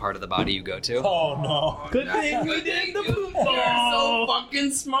that's what part of the body you go to. Oh no. Good thing we did the poop You're so ball.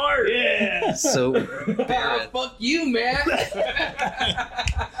 fucking smart. Yeah. So Barrett, Fuck you, man.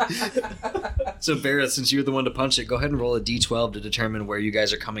 since you're the one to punch it, go ahead and roll a d12 to determine where you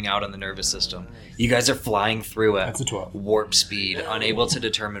guys are coming out on the nervous system. You guys are flying through it. That's a 12. Warp speed, unable to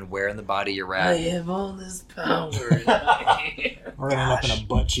determine where in the body you're I at. have all this power. in my hand. We're gonna end up in a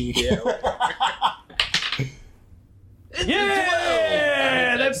butt cheek. It's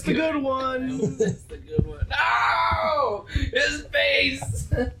Yeah, a 12. that's the good one. That's the good one. No! His face!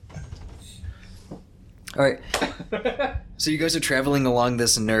 All right. So you guys are traveling along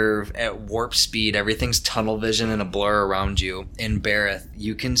this nerve at warp speed. Everything's tunnel vision and a blur around you. In Barrett,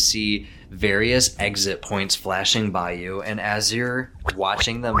 you can see various exit points flashing by you, and as you're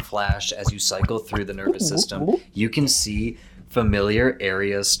watching them flash as you cycle through the nervous system, you can see familiar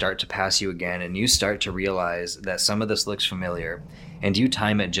areas start to pass you again, and you start to realize that some of this looks familiar. And you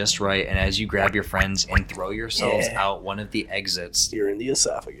time it just right, and as you grab your friends and throw yourselves out one of the exits, You're in the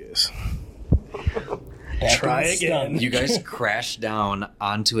esophagus. Back Try in the again. stomach. you guys crash down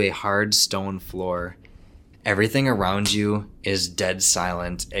onto a hard stone floor. Everything around you is dead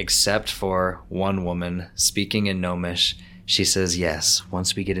silent except for one woman speaking in Gnomish. She says, "Yes,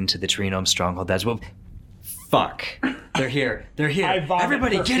 once we get into the Tree Gnome stronghold, that's what." Fuck! They're here. They're here. I vomit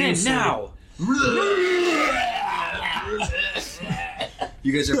Everybody, get in profusely. now!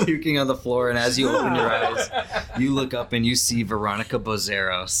 You guys are puking on the floor, and as you open your eyes, you look up and you see Veronica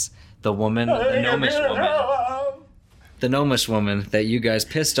Bozeros, the woman, the Gnomish woman. The Gnomish woman that you guys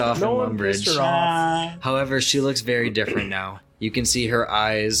pissed off No in one pissed Lumbridge. her off. However, she looks very different now. You can see her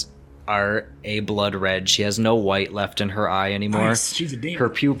eyes are a blood red. She has no white left in her eye anymore. Nice. She's a demon. Her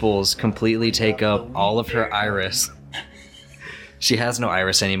pupils completely take up all of her iris. She has no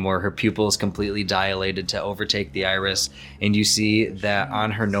iris anymore. Her pupils completely dilated to overtake the iris, and you see that on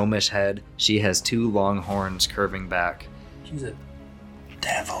her gnomish head, she has two long horns curving back. She's a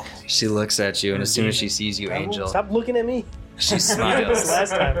Devil. She looks at you, and as soon as she sees you, Angel, Stop looking at me. she You did this smiles. last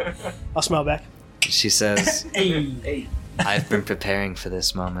time. I'll smile back. She says, Hey. I've been preparing for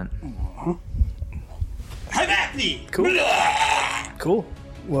this moment. Cool. Cool.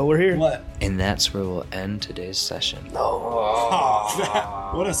 Well, we're here. What? And that's where we'll end today's session.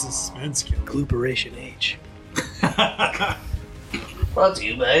 What a suspense kill. Gluperation H. Brought to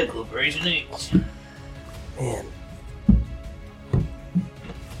you by Corporation H. Man.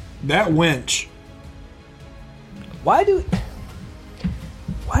 That winch. Why do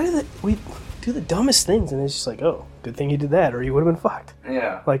we do the dumbest things and it's just like, oh, good thing he did that or he would have been fucked.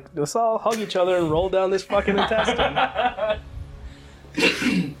 Yeah. Like, let's all hug each other and roll down this fucking intestine.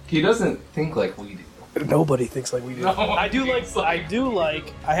 He doesn't think like we do. Nobody thinks like we do. No, I do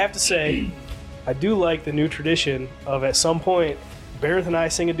like I have to say, I do like the new tradition of at some point, Barrett and I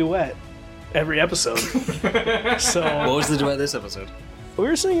sing a duet every episode. So What was the duet this episode? we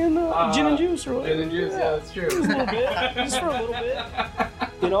were singing Gin and Juice or whatever. Gin and juice, yeah, that's true. Just a little bit. Just for a little bit.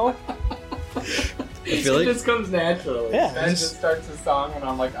 You know? I feel It like just comes naturally. Yeah, Ben just- just starts a song, and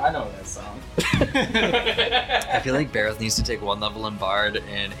I'm like, I know that song. I feel like Bareth needs to take one level in Bard,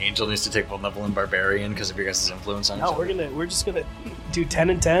 and Angel needs to take one level in Barbarian because of your guys' influence on each No, other. we're just gonna do 10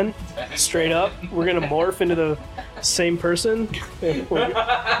 and 10 straight up. We're gonna morph into the same person. We're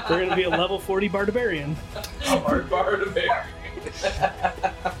gonna be a level 40 Barbarian. Bard to bear.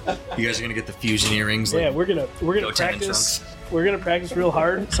 You guys are gonna get the fusion earrings. Like, Yeah, we're gonna Go 10 in practice. trunks. We're gonna practice real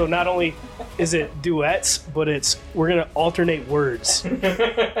hard. So not only is it duets, but we're gonna alternate words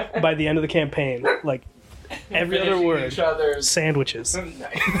by the end of the campaign. Like every other Finishing word. Each other's. Sandwiches.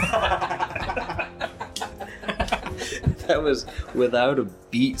 That was without a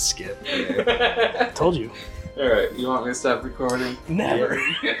beat skip. I told you. Alright, you want me to stop recording? Never.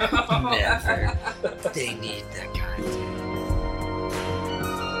 Never. They need that kind.